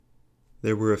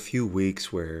There were a few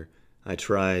weeks where I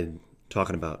tried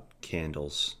talking about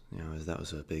candles. That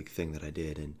was a big thing that I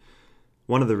did. And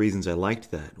one of the reasons I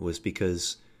liked that was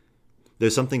because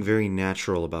there's something very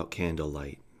natural about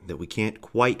candlelight that we can't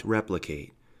quite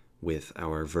replicate with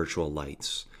our virtual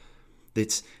lights.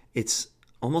 It's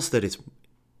almost that it's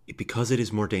because it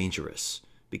is more dangerous,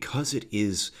 because it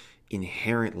is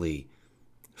inherently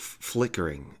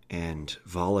flickering and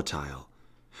volatile.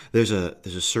 There's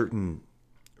a certain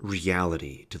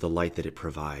reality to the light that it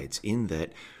provides, in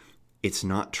that it's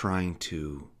not trying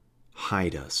to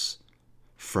hide us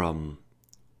from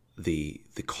the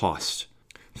cost,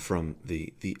 from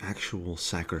the actual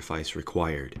sacrifice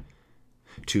required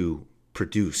to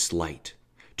produce light,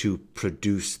 to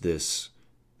produce this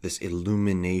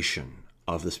illumination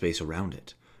of the space around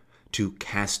it, to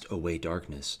cast away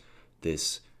darkness.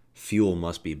 This fuel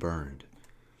must be burned.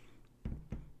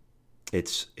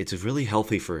 It's really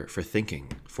healthy for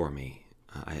thinking for me,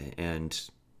 and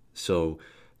so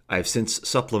I've since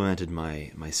supplemented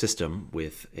my system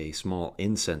with a small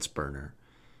incense burner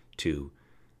to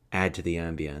add to the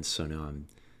ambience. So now I'm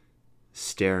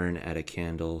staring at a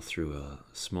candle through a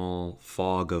small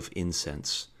fog of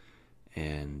incense,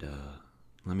 and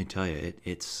let me tell you,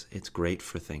 it's great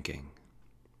for thinking.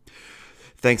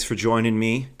 Thanks for joining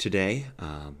me today.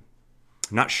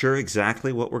 Not sure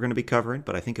exactly what we're going to be covering,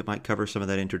 but I think it might cover some of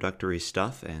that introductory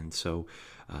stuff, and so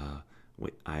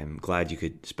I'm glad you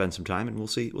could spend some time, and we'll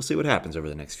see what happens over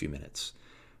the next few minutes.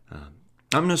 I'm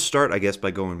going to start, I guess,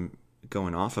 by going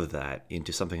off of that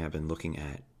into something I've been looking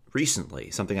at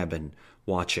recently, something I've been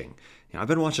watching. I've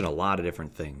been watching a lot of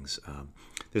different things.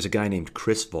 There's a guy named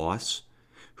Chris Voss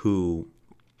who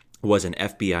was an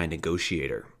FBI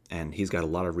negotiator, and he's got a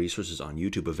lot of resources on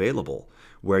YouTube available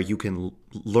where you can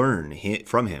learn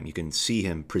from him. You can see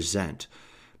him present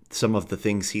some of the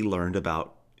things he learned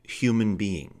about human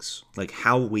beings, like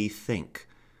how we think,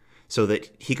 so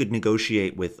that he could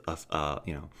negotiate with a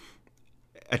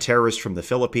terrorist from the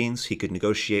Philippines. He could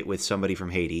negotiate with somebody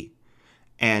from Haiti,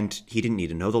 and he didn't need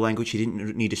to know the language. He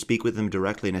didn't need to speak with them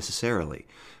directly necessarily,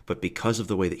 but because of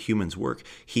the way that humans work,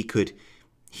 he could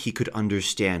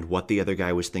understand what the other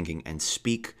guy was thinking and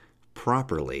speak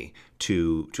properly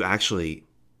to actually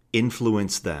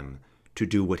influence them to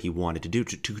do what he wanted to do,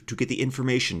 to get the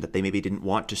information that they maybe didn't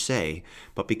want to say,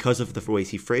 but because of the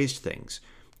ways he phrased things,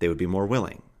 they would be more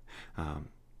willing. On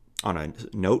a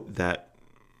note that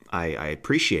I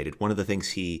appreciated, one of the things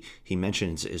he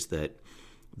mentions is that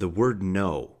the word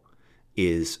no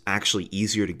is actually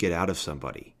easier to get out of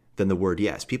somebody than the word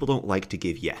yes. People don't like to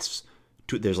give yes.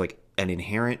 There's like an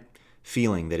inherent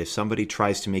feeling that if somebody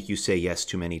tries to make you say yes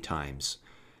too many times,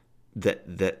 that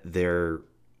they're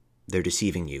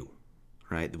deceiving you,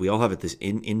 right? We all have this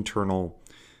internal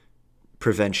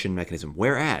prevention mechanism.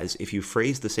 Whereas if you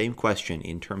phrase the same question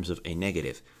in terms of a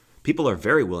negative, people are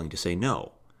very willing to say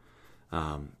no.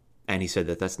 And he said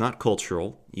that that's not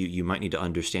cultural. You might need to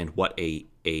understand what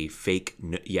a fake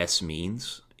yes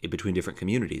means between different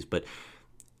communities, but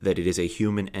that it is a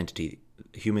human entity,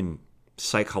 human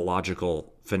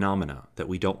psychological phenomena, that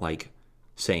we don't like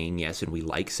saying yes and we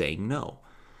like saying no.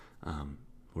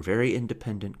 We're very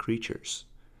independent creatures.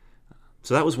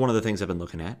 So that was one of the things I've been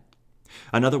looking at.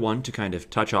 Another one, to kind of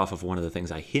touch off of one of the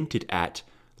things I hinted at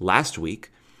last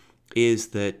week, is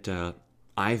that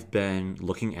I've been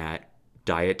looking at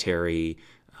dietary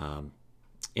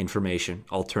information,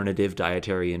 alternative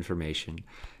dietary information.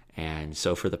 And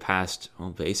so for the past,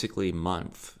 basically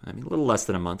month, a little less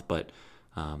than a month, but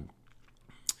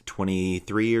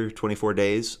 23 or 24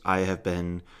 days, I have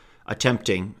been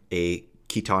attempting a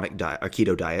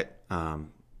keto diet,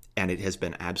 and it has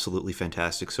been absolutely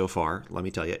fantastic so far. Let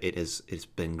me tell you, it's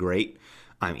been great.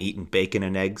 I'm eating bacon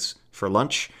and eggs for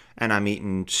lunch, and I'm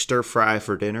eating stir fry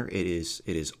for dinner. It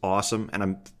is awesome, and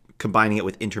I'm combining it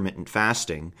with intermittent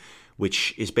fasting,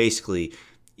 which is basically,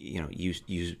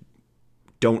 you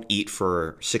don't eat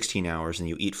for 16 hours and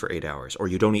you eat for 8 hours, or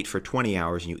you don't eat for 20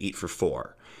 hours and you eat for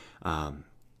 4.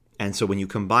 And so when you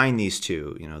combine these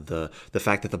two, the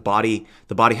fact that the body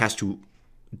has to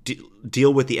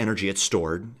deal with the energy it's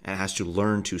stored, and has to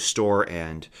learn to store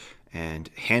and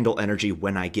handle energy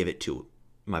when I give it to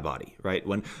my body, right?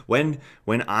 When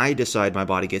I decide my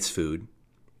body gets food,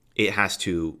 it has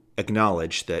to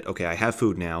acknowledge that, okay, I have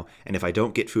food now, and if I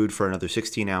don't get food for another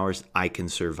 16 hours, I can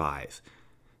survive.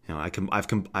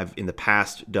 I've in the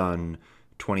past done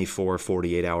 24,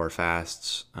 48-hour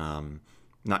fasts,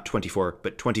 not 24,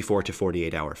 but 24 to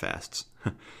 48-hour fasts.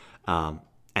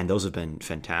 And those have been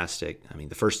fantastic.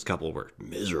 The first couple were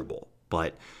miserable,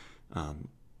 but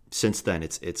since then,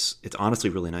 it's honestly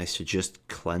really nice to just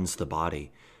cleanse the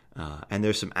body. And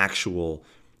there's some actual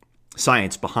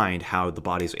science behind how the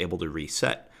body is able to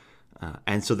reset.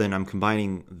 And so then I'm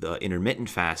combining the intermittent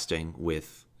fasting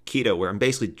with keto, where I'm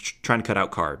basically trying to cut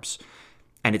out carbs,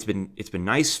 and it's been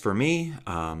nice for me.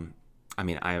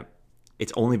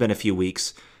 It's only been a few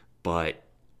weeks, but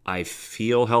I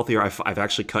feel healthier. I've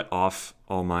actually cut off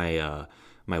all my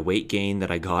my weight gain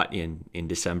that I got in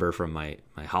December from my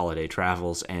holiday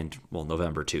travels, and well,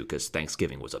 November too, because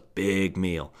Thanksgiving was a big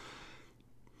meal.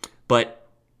 But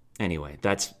anyway,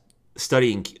 that's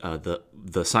studying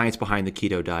the science behind the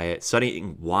keto diet,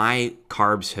 studying why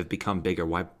carbs have become bigger,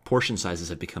 why portion sizes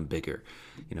have become bigger.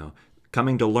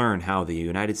 Coming to learn how the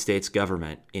United States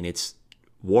government, in its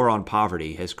war on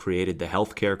poverty, has created the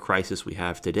healthcare crisis we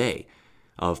have today,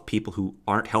 of people who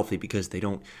aren't healthy because they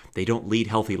don't lead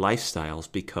healthy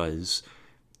lifestyles, because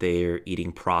they're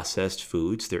eating processed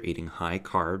foods, they're eating high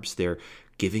carbs, they're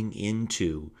giving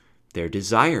into their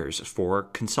desires for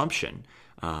consumption.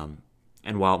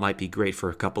 And while it might be great for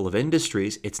a couple of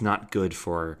industries, it's not good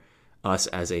for us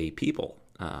as a people.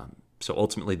 So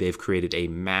ultimately, they've created a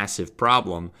massive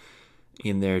problem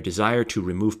in their desire to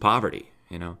remove poverty.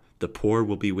 The poor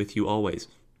will be with you always.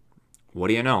 What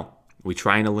do you know? We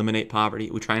try and eliminate poverty.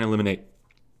 We try and eliminate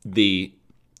the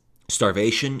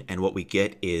starvation, and what we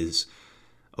get is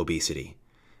obesity.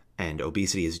 And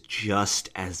obesity is just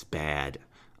as bad,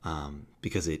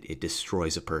 because it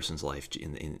destroys a person's life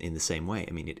in the same way.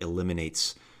 I mean, it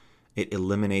eliminates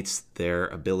their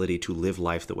ability to live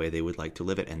life the way they would like to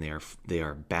live it, and they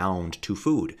are bound to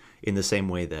food in the same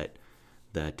way that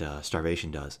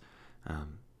starvation does.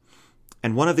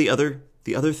 And one of the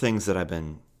other things that I've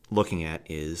been looking at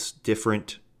is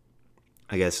different,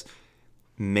 I guess,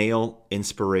 male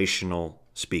inspirational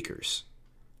speakers,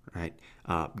 right?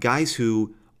 Guys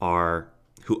who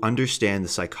understand the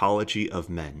psychology of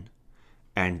men,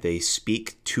 and they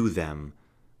speak to them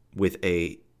with in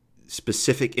a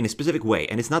specific way.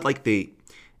 And it's not like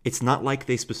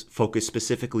they focus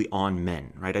specifically on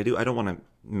men, right? I don't want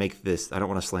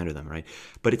to slander them, right?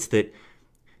 But it's that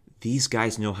these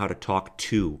guys know how to talk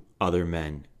to other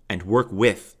men and work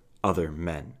with other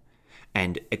men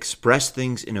and express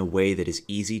things in a way that is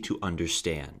easy to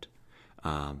understand,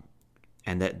 and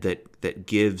that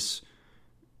gives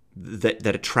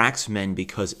that attracts men,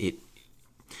 because it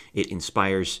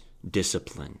inspires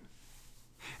discipline.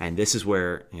 And this is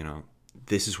where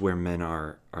men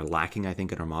are lacking, I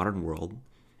think, in our modern world.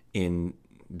 In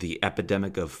the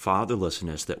epidemic of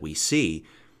fatherlessness that we see,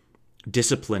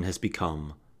 discipline has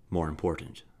become more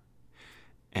important.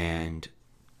 And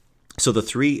so the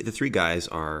three guys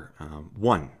are,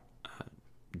 one,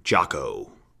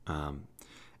 Jocko,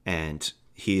 and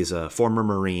he is a former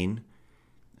Marine,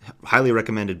 highly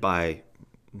recommended by,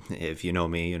 if you know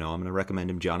me, I'm going to recommend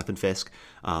him, Jonathan Fisk,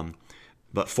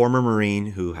 but former Marine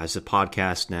who has a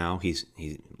podcast now. He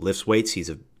lifts weights. He's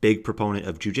a big proponent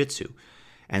of jiu-jitsu.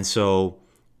 And so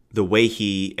the way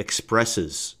he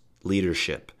expresses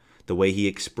leadership, the way he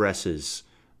expresses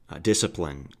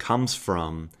discipline, comes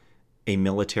from a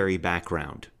military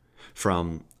background,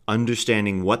 from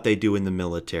understanding what they do in the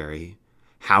military,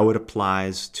 how it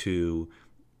applies to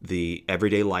the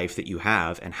everyday life that you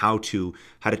have, and how to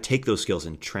take those skills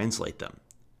and translate them.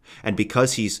 And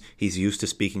because he's used to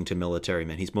speaking to military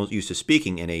men, he's most used to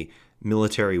speaking in a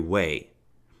military way,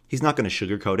 he's not going to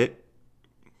sugarcoat it.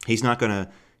 He's not going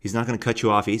to cut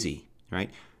you off easy, right?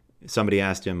 Somebody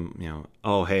asked him,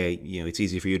 oh, hey, it's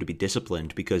easy for you to be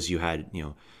disciplined because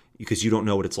because you don't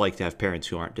know what it's like to have parents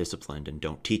who aren't disciplined and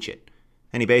don't teach it.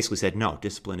 And he basically said, no,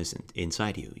 discipline isn't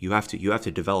inside you. You have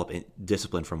to develop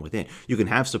discipline from within. You can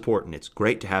have support, and it's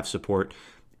great to have support,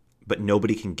 but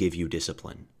nobody can give you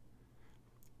discipline.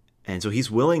 And so he is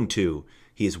willing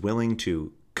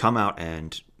to come out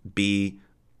and be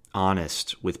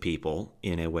honest with people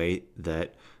in a way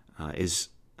that is,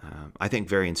 I think,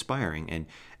 very inspiring.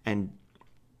 And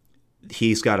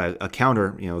he's got a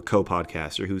counter,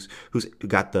 co-podcaster who's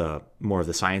got the more of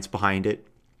the science behind it.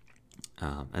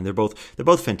 And they're both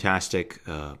fantastic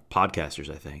podcasters,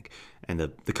 I think, and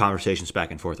the conversations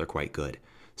back and forth are quite good.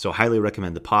 So I highly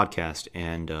recommend the podcast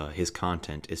and his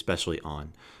content, especially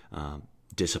on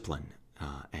discipline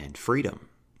and freedom.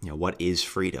 What is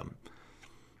freedom?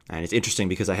 And it's interesting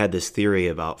because I had this theory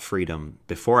about freedom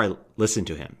before I listened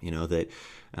to him. That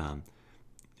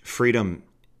freedom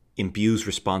imbues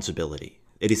responsibility.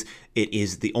 It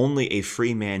is the only a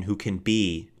free man who can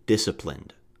be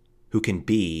disciplined, who can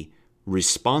be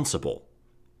responsible,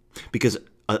 because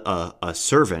a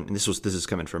servant, and this is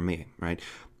coming from me, right?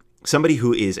 Somebody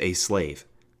who is a slave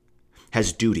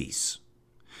has duties,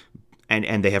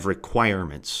 and they have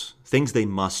requirements, things they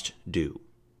must do.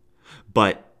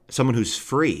 But someone who's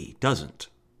free doesn't.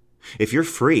 If you're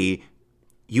free,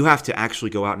 you have to actually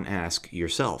go out and ask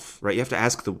yourself, right? You have to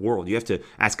ask the world. You have to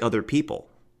ask other people,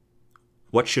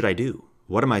 what should I do?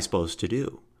 What am I supposed to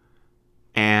do?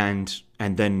 And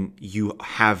then you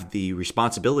have the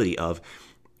responsibility of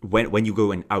when you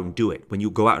go out and do it, when you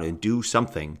go out and do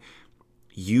something,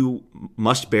 you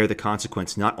must bear the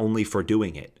consequence not only for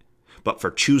doing it, but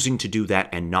for choosing to do that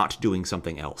and not doing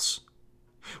something else.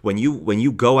 When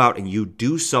you go out and you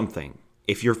do something,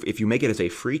 if you make it as a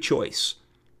free choice,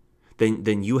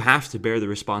 then you have to bear the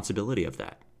responsibility of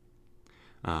that.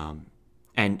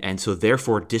 And so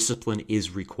therefore discipline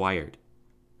is required.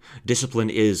 Discipline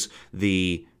is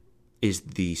the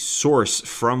source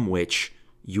from which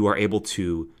you are able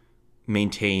to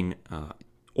maintain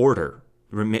order,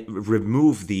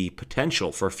 remove the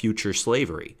potential for future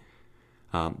slavery.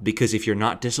 Because if you're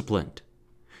not disciplined,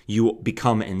 you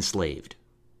become enslaved.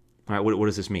 All right, what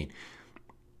does this mean?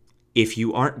 If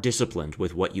you aren't disciplined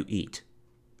with what you eat,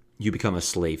 you become a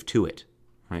slave to it,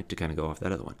 right? To kind of go off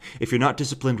that other one. If you're not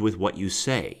disciplined with what you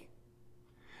say,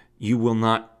 you will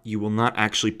not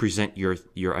actually present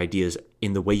your ideas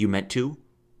in the way you meant to,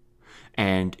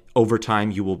 and over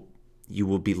time you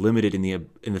will be limited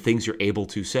in the things you're able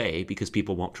to say because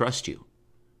people won't trust you.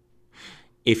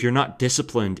 If you're not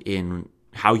disciplined in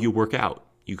how you work out,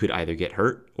 you could either get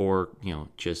hurt or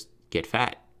just get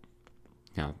fat.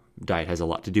 Now, diet has a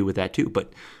lot to do with that too,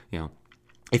 but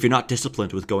if you're not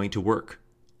disciplined with going to work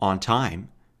on time,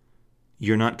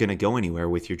 you're not going to go anywhere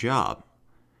with your job.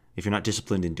 If you're not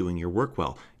disciplined in doing your work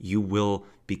well, you will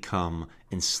become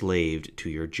enslaved to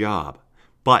your job.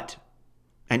 But,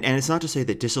 and it's not to say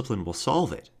that discipline will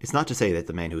solve it. It's not to say that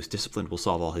the man who is disciplined will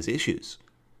solve all his issues.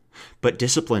 But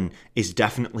discipline is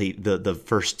definitely the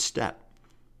first step.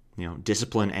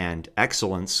 Discipline and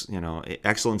excellence,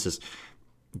 excellence is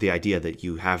the idea that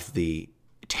you have the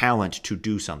talent to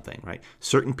do something, right?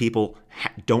 Certain people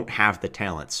don't have the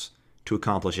talents to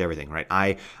accomplish everything, right?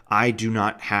 I do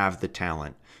not have the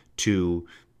talent to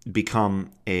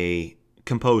become a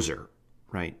composer,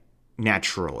 right?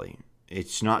 Naturally.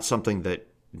 It's not something that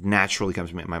naturally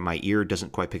comes to me. My ear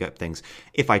doesn't quite pick up things.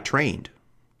 If I trained,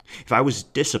 if I was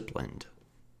disciplined,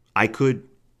 I could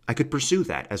pursue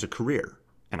that as a career.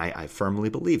 And I firmly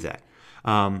believe that.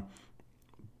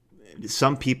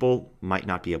 Some people might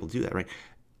not be able to do that, right?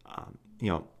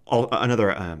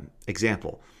 Another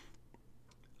example.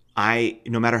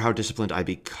 No matter how disciplined I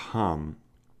become,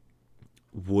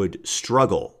 would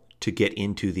struggle to get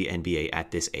into the NBA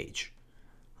at this age,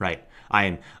 right?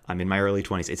 I'm in my early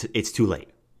 20s. It's too late.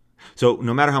 So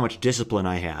no matter how much discipline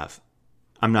I have,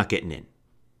 I'm not getting in.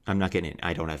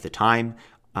 I don't have the time.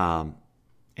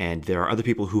 And there are other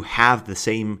people who have the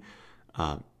same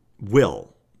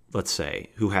will, let's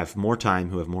say, who have more time,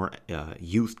 who have more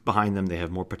youth behind them. They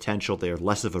have more potential. They are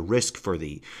less of a risk for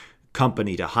the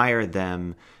company to hire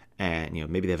them, and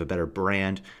maybe they have a better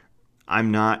brand.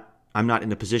 I'm not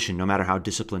in a position, no matter how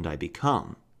disciplined I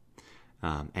become.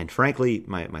 And frankly,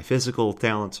 my physical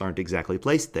talents aren't exactly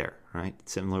placed there, right?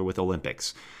 Similar with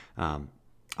Olympics.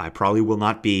 I probably will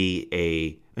not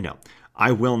be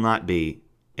I will not be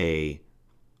a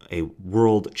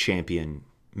world champion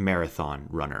marathon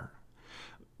runner,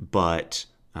 but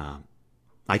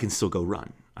I can still go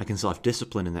run. I can still have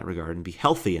discipline in that regard and be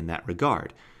healthy in that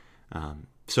regard.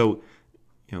 So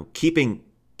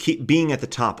being at the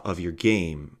top of your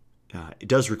game, it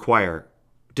does require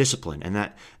discipline,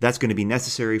 and that's going to be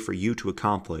necessary for you to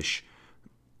accomplish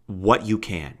what you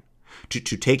can, to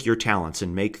take your talents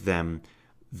and make them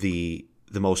the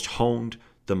most honed,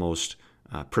 the most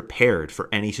prepared for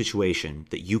any situation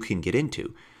that you can get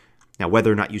into. Now,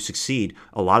 whether or not you succeed,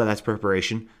 a lot of that's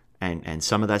preparation, and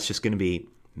some of that's just going to be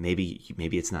maybe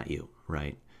it's not you,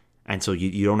 right? And so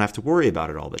you don't have to worry about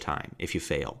it all the time if you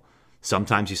fail.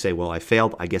 Sometimes you say, well, I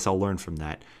failed, I guess I'll learn from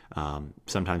that.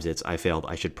 Sometimes it's, I failed,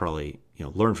 I should probably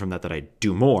learn from that I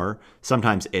do more.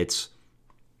 Sometimes it's,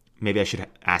 maybe I should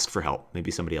ask for help.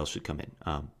 Maybe somebody else should come in.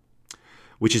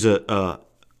 Which is a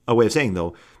way of saying,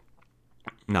 though,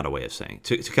 not a way of saying,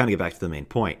 to kind of get back to the main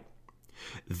point,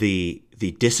 the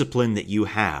discipline that you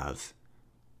have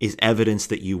is evidence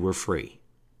that you were free.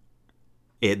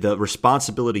 The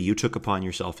responsibility you took upon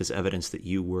yourself is evidence that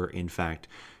you were, in fact,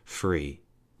 free.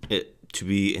 To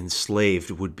be enslaved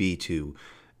would be to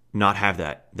not have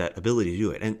that ability to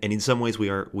do it. And in some ways, we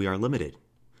are limited.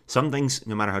 Some things,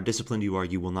 no matter how disciplined you are,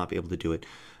 you will not be able to do it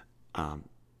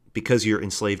because you're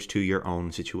enslaved to your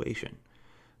own situation.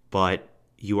 But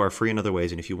you are free in other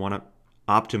ways, and if you want to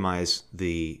optimize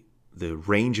the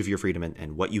range of your freedom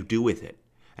and what you do with it,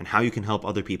 and how you can help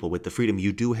other people with the freedom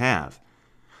you do have,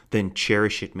 then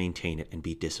cherish it, maintain it, and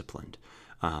be disciplined.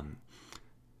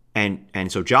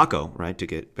 And so Jocko, right, to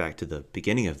get back to the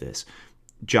beginning of this,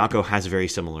 Jocko has a very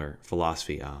similar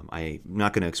philosophy. I'm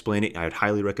not going to explain it. I would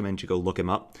highly recommend you go look him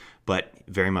up, but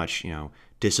very much,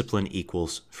 discipline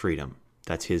equals freedom.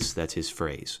 That's his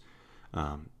phrase.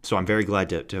 So I'm very glad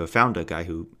to have found a guy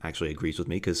who actually agrees with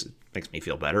me, because it makes me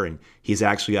feel better, and he's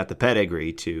actually got the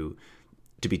pedigree to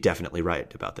be definitely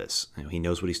right about this. He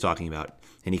knows what he's talking about,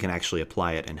 and he can actually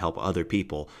apply it and help other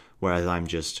people, whereas I'm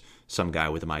just some guy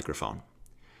with a microphone.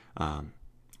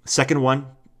 Second one,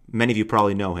 many of you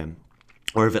probably know him,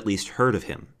 or have at least heard of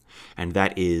him, and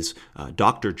that is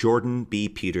Dr. Jordan B.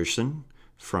 Peterson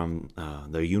from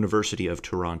the University of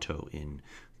Toronto in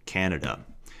Canada.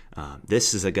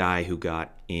 This is a guy who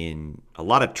got in a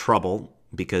lot of trouble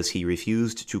because he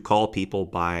refused to call people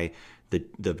by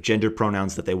the gender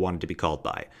pronouns that they wanted to be called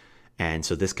by. And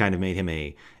so this kind of made him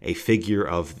a figure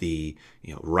of the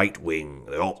right wing,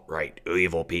 the alt-right,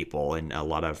 evil people, and a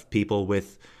lot of people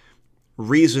with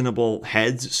reasonable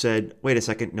heads said, wait a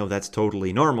second, no, that's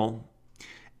totally normal,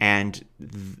 and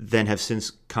then have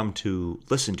since come to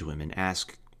listen to him and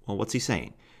ask, well, what's he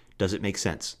saying? Does it make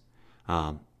sense?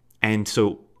 And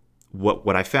so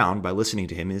what I found by listening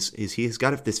to him is he has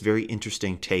got this very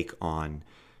interesting take on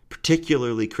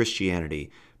particularly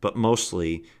Christianity, but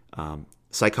mostly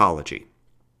psychology.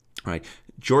 Right?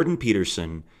 Jordan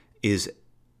Peterson is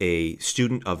a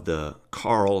student of the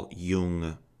Carl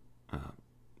Jung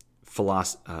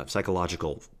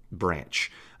psychological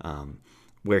branch,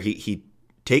 where he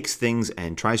takes things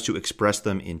and tries to express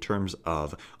them in terms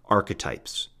of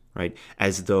archetypes, right?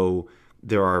 As though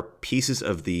there are pieces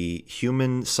of the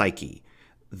human psyche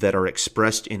that are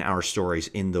expressed in our stories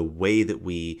in the way that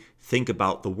we think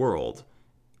about the world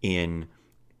in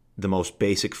the most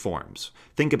basic forms.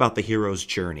 Think about the hero's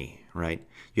journey, right?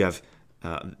 You have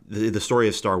the story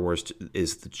of Star Wars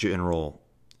is the general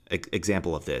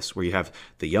example of this, where you have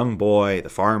the young boy, the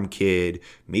farm kid,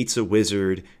 meets a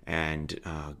wizard and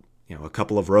a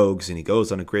couple of rogues, and he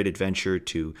goes on a great adventure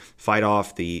to fight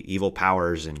off the evil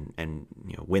powers and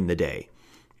win the day.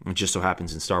 It just so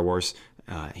happens in Star Wars,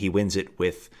 he wins it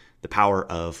with the power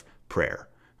of prayer.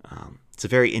 It's a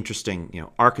very interesting,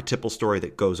 archetypal story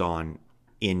that goes on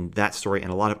in that story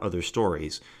and a lot of other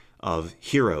stories of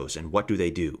heroes and what do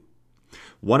they do.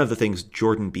 One of the things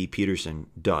Jordan B. Peterson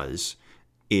does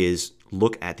is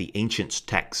look at the ancient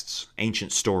texts,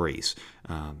 ancient stories,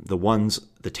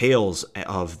 the tales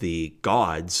of the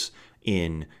gods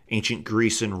in ancient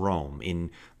Greece and Rome,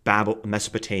 in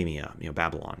Mesopotamia,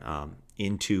 Babylon,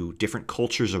 into different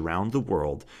cultures around the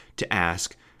world to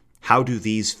ask, how do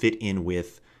these fit in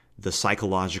with the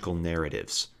psychological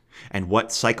narratives? And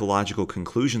what psychological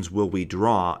conclusions will we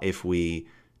draw if we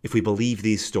believe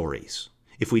these stories?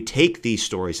 If we take these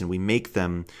stories and we make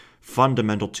them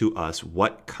fundamental to us,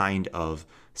 what kind of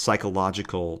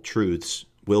psychological truths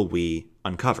will we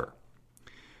uncover?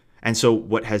 And so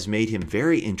what has made him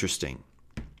very interesting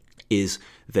is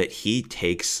that he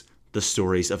takes the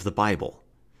stories of the Bible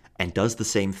and does the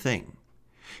same thing.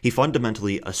 He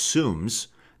fundamentally assumes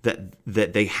that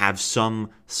they have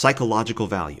some psychological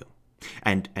value,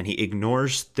 and he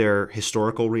ignores their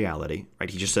historical reality. Right?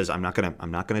 He just says, I'm not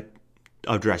gonna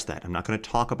address that. I'm not going to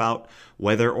talk about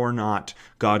whether or not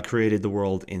God created the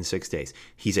world in 6 days.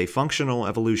 He's a functional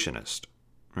evolutionist,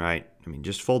 right? I mean,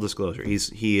 just full disclosure.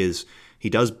 He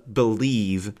does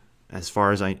believe, as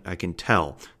far as I can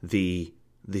tell, the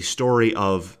story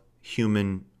of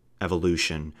human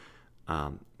evolution,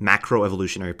 macro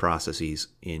evolutionary processes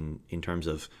in terms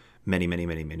of many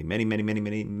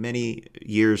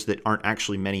years that aren't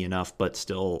actually many enough, but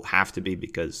still have to be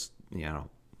because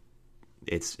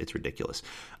it's ridiculous.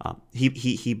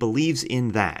 He believes in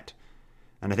that,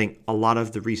 and I think a lot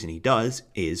of the reason he does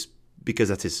is because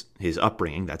that's his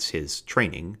upbringing, that's his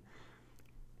training,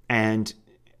 and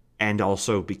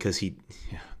also because he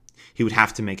would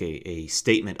have to make a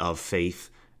statement of faith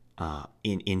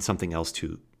in something else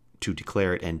to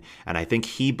declare it, and I think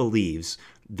he believes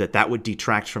that would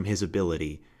detract from his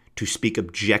ability to speak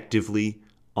objectively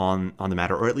on the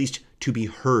matter, or at least to be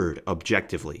heard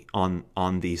objectively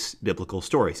on these biblical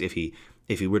stories if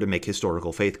he were to make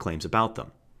historical faith claims about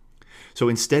them. So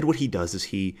instead what he does is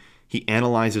he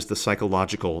analyzes the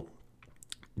psychological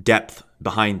depth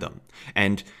behind them.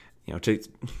 And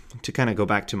to kind of go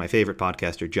back to my favorite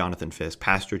podcaster,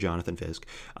 Pastor Jonathan Fisk,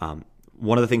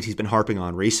 one of the things he's been harping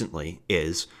on recently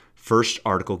is first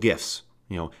article gifts.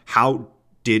 How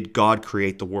did God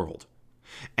create the world?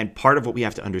 And part of what we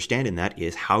have to understand in that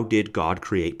is, how did God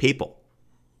create people?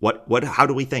 How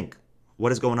do we think?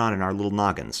 What is going on in our little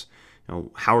noggins?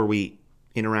 How are we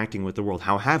interacting with the world?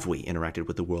 How have we interacted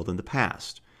with the world in the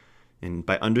past? And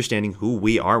by understanding who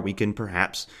we are, we can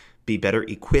perhaps be better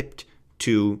equipped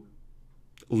to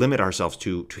limit ourselves,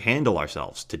 to handle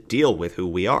ourselves, to deal with who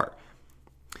we are.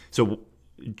 So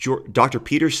Dr.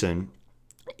 Peterson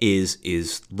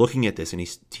is looking at this, and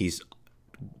he's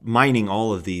mining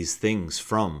all of these things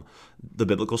from the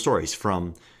biblical stories,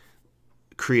 from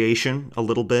creation a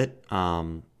little bit.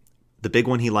 The big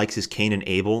one he likes is Cain and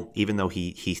Abel, even though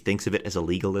he thinks of it as a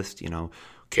legalist.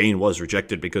 Cain was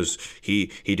rejected because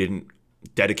he didn't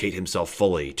dedicate himself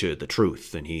fully to the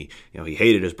truth, and he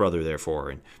hated his brother, therefore,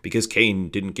 and because Cain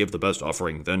didn't give the best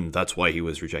offering, then that's why he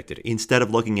was rejected. Instead of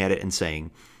looking at it and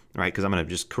saying, right, because I'm going to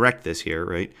just correct this here,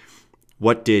 right?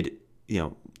 What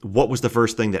was the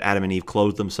first thing that Adam and Eve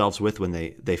clothed themselves with when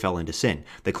they fell into sin?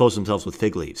 They clothed themselves with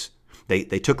fig leaves. They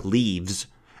took leaves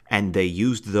and they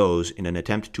used those in an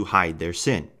attempt to hide their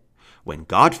sin. When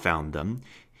God found them,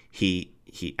 he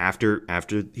after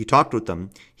he talked with them,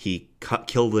 he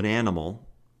killed an animal,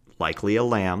 likely a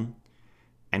lamb,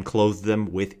 and clothed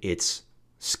them with its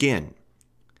skin.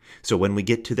 So when we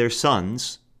get to their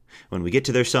sons,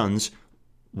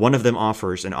 one of them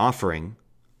offers an offering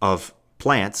of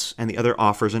plants, and the other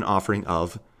offers an offering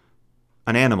of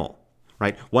an animal,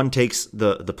 right? One takes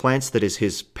the plants that is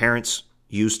his parents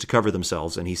used to cover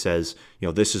themselves, and he says,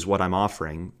 this is what I'm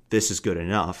offering. This is good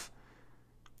enough.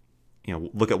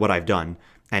 Look at what I've done.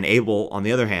 And Abel, on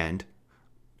the other hand,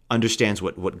 understands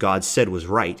what God said was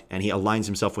right, and he aligns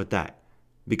himself with that,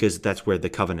 because that's where the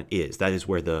covenant is. That is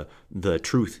where the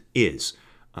truth is.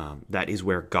 That is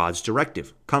where God's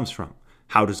directive comes from.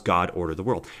 How does God order the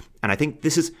world? And I think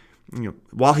this is,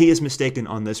 while he is mistaken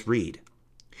on this read,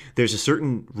 there's a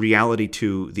certain reality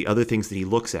to the other things that he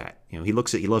looks at. He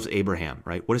loves Abraham,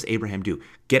 right? What does Abraham do?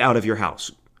 Get out of your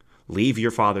house. Leave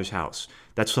your father's house.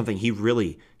 That's something he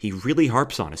really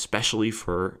harps on, especially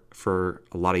for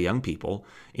a lot of young people,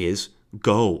 is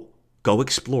go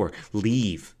explore,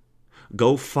 leave,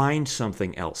 go find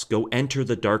something else, go enter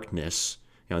the darkness.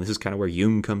 This is kind of where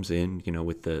Jung comes in,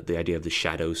 with the idea of the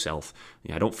shadow self.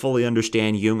 I don't fully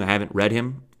understand Jung. I haven't read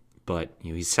him, but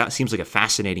he seems like a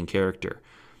fascinating character.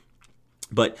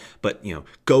 But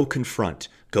go confront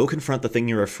the thing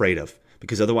you're afraid of,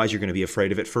 because otherwise you're going to be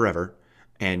afraid of it forever.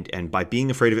 And by being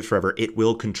afraid of it forever, it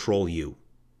will control you.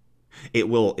 It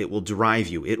will drive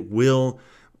you. It will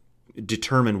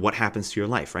determine what happens to your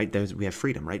life, right? We have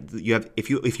freedom, right? If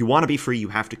you want to be free, you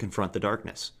have to confront the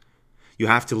darkness. You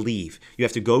have to leave. You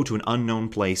have to go to an unknown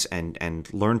place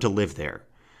and learn to live there.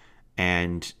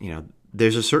 And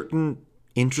there's a certain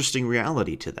interesting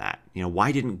reality to that.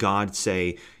 Why didn't God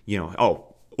say,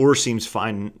 Ur seems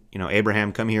fine,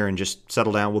 Abraham, come here and just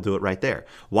settle down, we'll do it right there.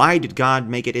 Why did God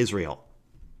make it Israel?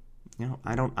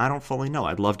 I don't fully know.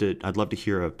 I'd love to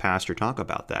hear a pastor talk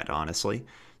about that, honestly.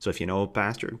 So if you know a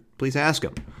pastor, please ask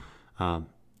him.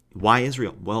 Why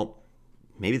Israel? Well,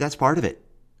 maybe that's part of it.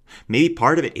 Maybe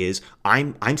part of it is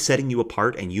I'm setting you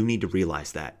apart, and you need to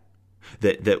realize that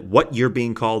what you're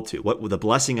being called to, what the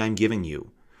blessing I'm giving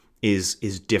you, is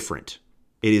different.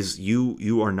 It is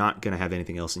you are not going to have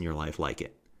anything else in your life like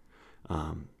it,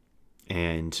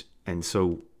 and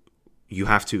so you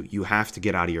have to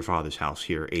get out of your father's house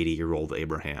here, 80-year-old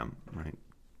Abraham, right?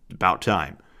 About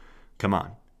time. Come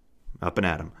on, up and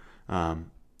at him.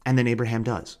 And then Abraham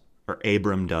does, or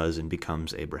Abram does, and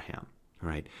becomes Abraham,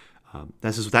 right?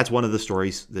 That's one of the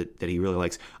stories that he really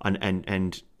likes.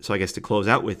 And so I guess to close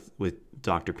out with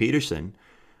Dr. Peterson,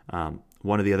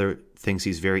 one of the other things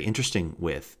he's very interesting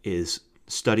with is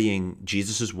studying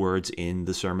Jesus' words in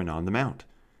the Sermon on the Mount.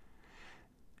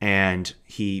 And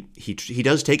he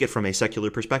does take it from a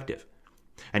secular perspective.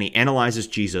 And he analyzes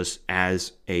Jesus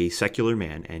as a secular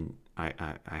man. And I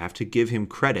have to give him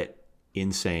credit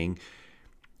in saying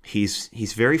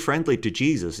he's very friendly to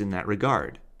Jesus in that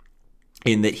regard.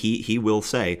 In that he will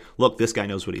say, look, this guy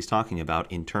knows what he's talking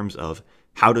about in terms of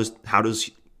how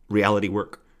does reality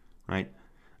work, right?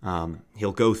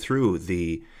 He'll go through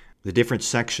the different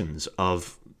sections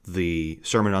of the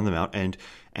Sermon on the Mount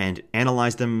and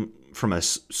analyze them from a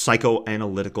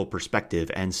psychoanalytical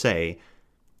perspective and say,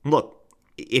 look,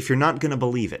 if you're not going to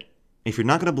believe it, if you're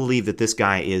not going to believe that this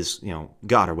guy is,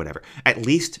 God or whatever, at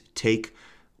least take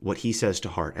what he says to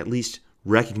heart. At least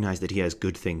recognize that he has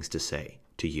good things to say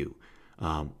to you.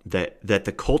 That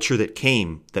the culture that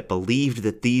came that believed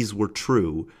that these were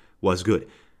true was good,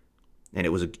 and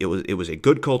it was a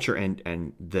good culture,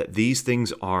 and that these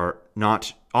things ought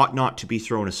not to be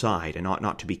thrown aside and ought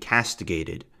not to be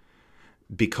castigated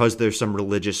because there's some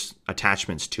religious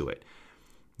attachments to it.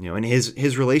 And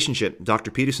his relationship, Dr.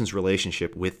 Peterson's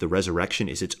relationship with the resurrection,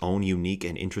 is its own unique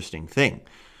and interesting thing,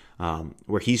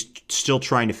 where he's still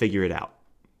trying to figure it out,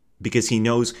 because he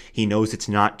knows it's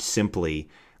not simply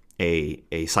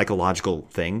a psychological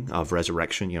thing of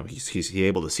resurrection. He's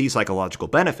able to see psychological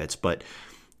benefits, but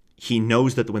he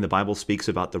knows that when the Bible speaks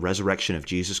about the resurrection of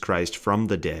Jesus Christ from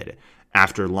the dead,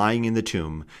 after lying in the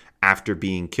tomb, after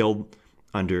being killed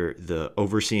under the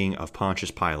overseeing of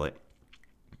Pontius Pilate,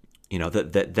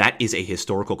 that is a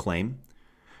historical claim,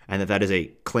 and that is a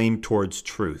claim towards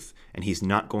truth, and he's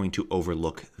not going to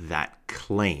overlook that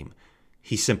claim.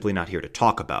 He's simply not here to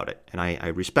talk about it, and I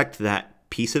respect that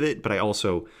piece of it, but I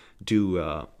also do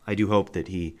hope that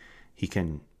he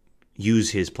can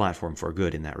use his platform for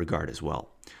good in that regard as well.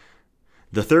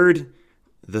 The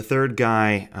third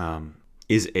guy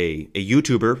is a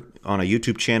YouTuber on a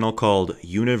YouTube channel called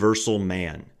Universal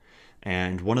Man.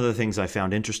 And one of the things I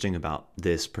found interesting about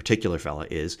this particular fella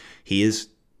is he is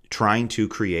trying to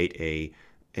create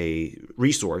a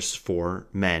resource for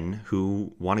men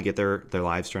who want to get their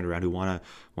lives turned around, who want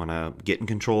to get in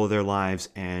control of their lives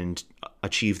and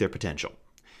achieve their potential.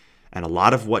 And a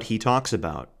lot of what he talks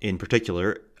about, in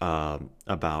particular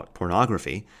about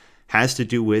pornography, has to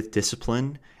do with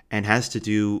discipline and has to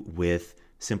do with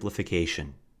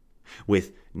simplification,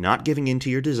 with not giving in to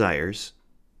your desires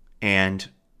and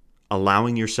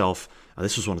allowing yourself,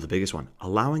 this was one of the biggest ones,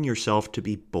 allowing yourself to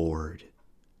be bored.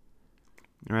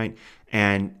 All right?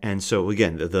 And so,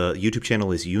 again, the YouTube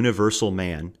channel is Universal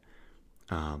Man.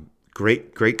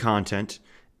 Great content.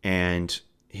 And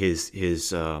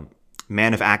his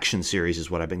Man of Action series is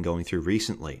what I've been going through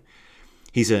recently.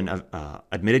 He's an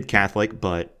admitted Catholic,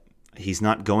 but he's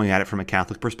not going at it from a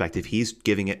Catholic perspective. He's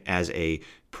giving it as a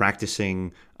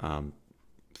practicing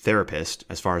therapist,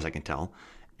 as far as I can tell.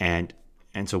 And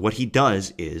so what he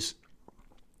does is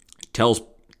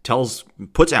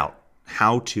puts out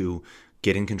how to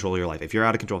get in control of your life. If you're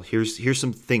out of control, here's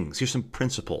some things, here's some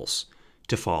principles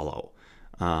to follow.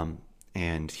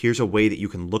 And here's a way that you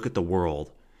can look at the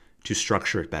world to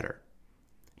structure it better,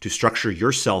 to structure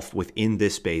yourself within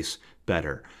this space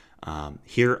better.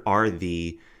 Here are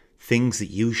the things that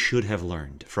you should have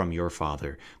learned from your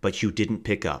father, but you didn't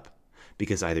pick up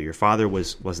because either your father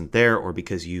wasn't there, or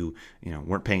because you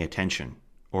weren't paying attention,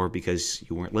 or because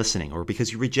you weren't listening, or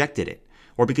because you rejected it,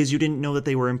 or because you didn't know that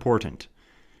they were important.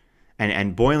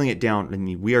 And boiling it down, I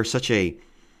mean, we are such a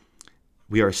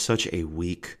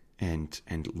weak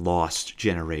and lost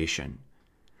generation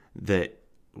that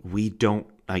we don't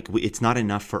it's not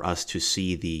enough for us to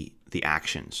see the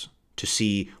actions, to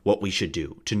see what we should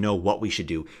do, to know what we should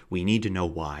do. We need to know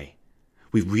why.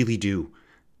 We really do.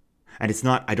 And it's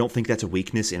not, I don't think that's a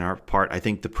weakness in our part. I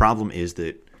think the problem is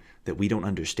that we don't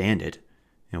understand it.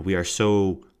 We are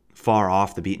so far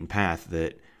off the beaten path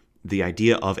that the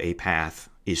idea of a path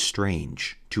is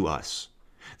strange to us.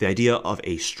 The idea of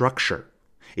a structure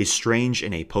is strange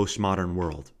in a postmodern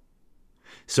world.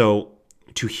 So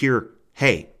to hear,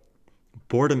 hey,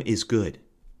 boredom is good.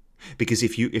 Because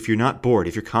if you're not bored,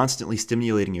 if you're constantly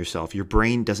stimulating yourself, your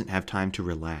brain doesn't have time to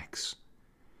relax.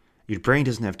 Your brain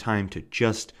doesn't have time to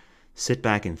just sit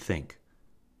back and think.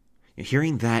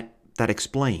 Hearing that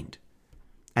explained,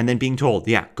 and then being told,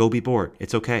 yeah, go be bored.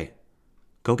 It's okay.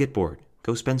 Go get bored.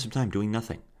 Go spend some time doing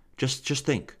nothing. Just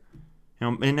think.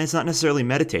 And it's not necessarily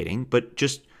meditating, but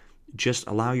just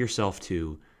allow yourself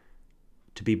to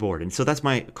be bored. And so that's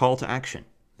my call to action.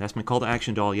 That's my call to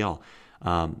action to all y'all.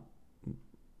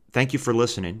 Thank you for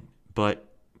listening, but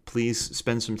please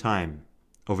spend some time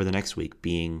over the next week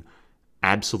being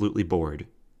absolutely bored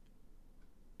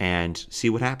and see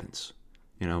what happens.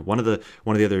 One of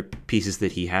the other pieces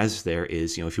that he has there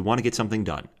is, if you want to get something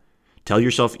done, tell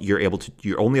yourself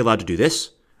you're only allowed to do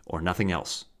this or nothing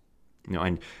else.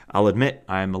 And I'll admit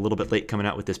I'm a little bit late coming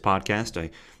out with this podcast.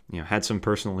 I had some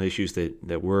personal issues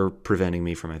that were preventing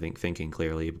me from, I think, thinking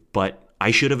clearly, but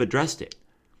I should have addressed it.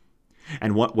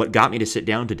 And what got me to sit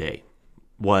down today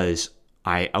was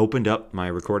I opened up my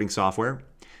recording software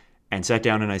and sat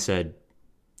down and I said,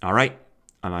 all right,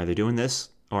 I'm either doing this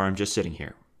or I'm just sitting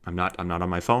here. I'm not on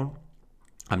my phone.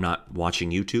 I'm not watching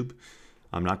YouTube.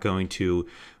 I'm not going to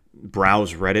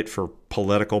browse Reddit for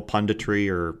political punditry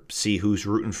or see who's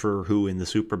rooting for who in the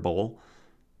Super Bowl.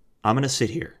 I'm going to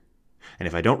sit here. And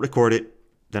if I don't record it,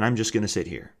 then I'm just going to sit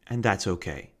here. And that's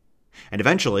okay. And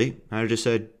eventually, I just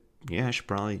said, yeah, I should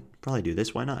probably do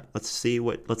this. Why not? Let's see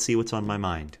what's on my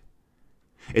mind.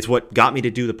 It's what got me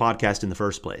to do the podcast in the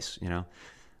first place,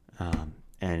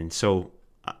 and so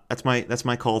that's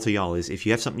my call to y'all is if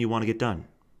you have something you want to get done,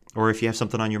 or if you have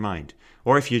something on your mind,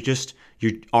 or if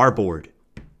you are bored,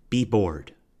 be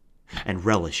bored and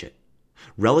relish it.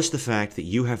 Relish the fact that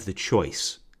you have the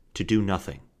choice to do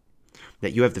nothing,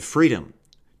 that you have the freedom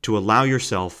to allow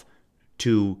yourself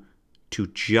to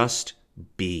just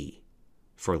be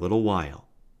for a little while.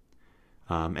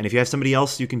 And if you have somebody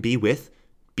else you can be with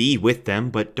them,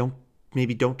 but don't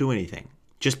do anything.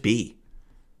 Just be.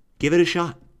 Give it a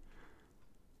shot.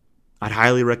 I'd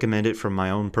highly recommend it from my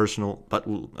own personal, but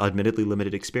admittedly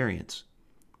limited experience.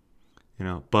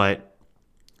 But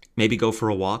maybe go for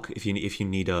a walk if you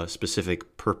need a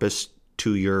specific purpose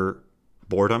to your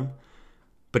boredom.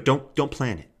 But don't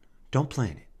plan it. Don't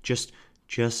plan it.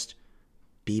 Just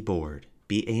be bored.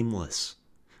 Be aimless.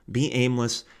 Be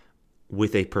aimless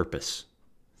with a purpose.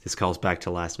 This calls back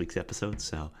to last week's episode,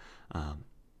 so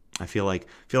I feel like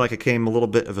I came a little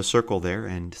bit of a circle there.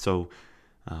 And so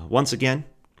once again,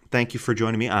 thank you for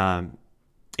joining me.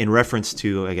 In reference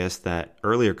to, I guess, that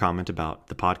earlier comment about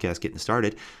the podcast getting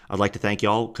started, I'd like to thank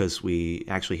y'all because we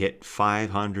actually hit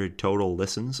 500 total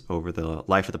listens over the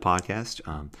life of the podcast.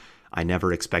 I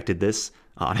never expected this,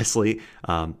 honestly.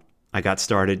 I got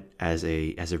started as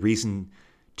a reason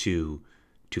to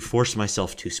force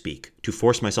myself to speak, to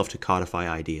force myself to codify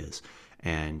ideas.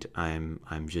 And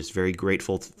I'm just very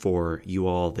grateful for you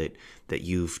all that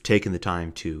you've taken the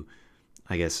time to,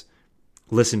 I guess,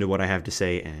 listen to what I have to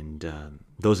say. And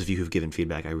those of you who've given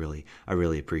feedback, I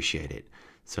really appreciate it.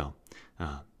 So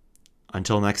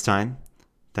until next time,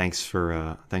 thanks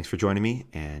for joining me,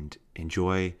 and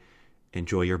enjoy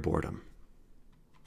your boredom.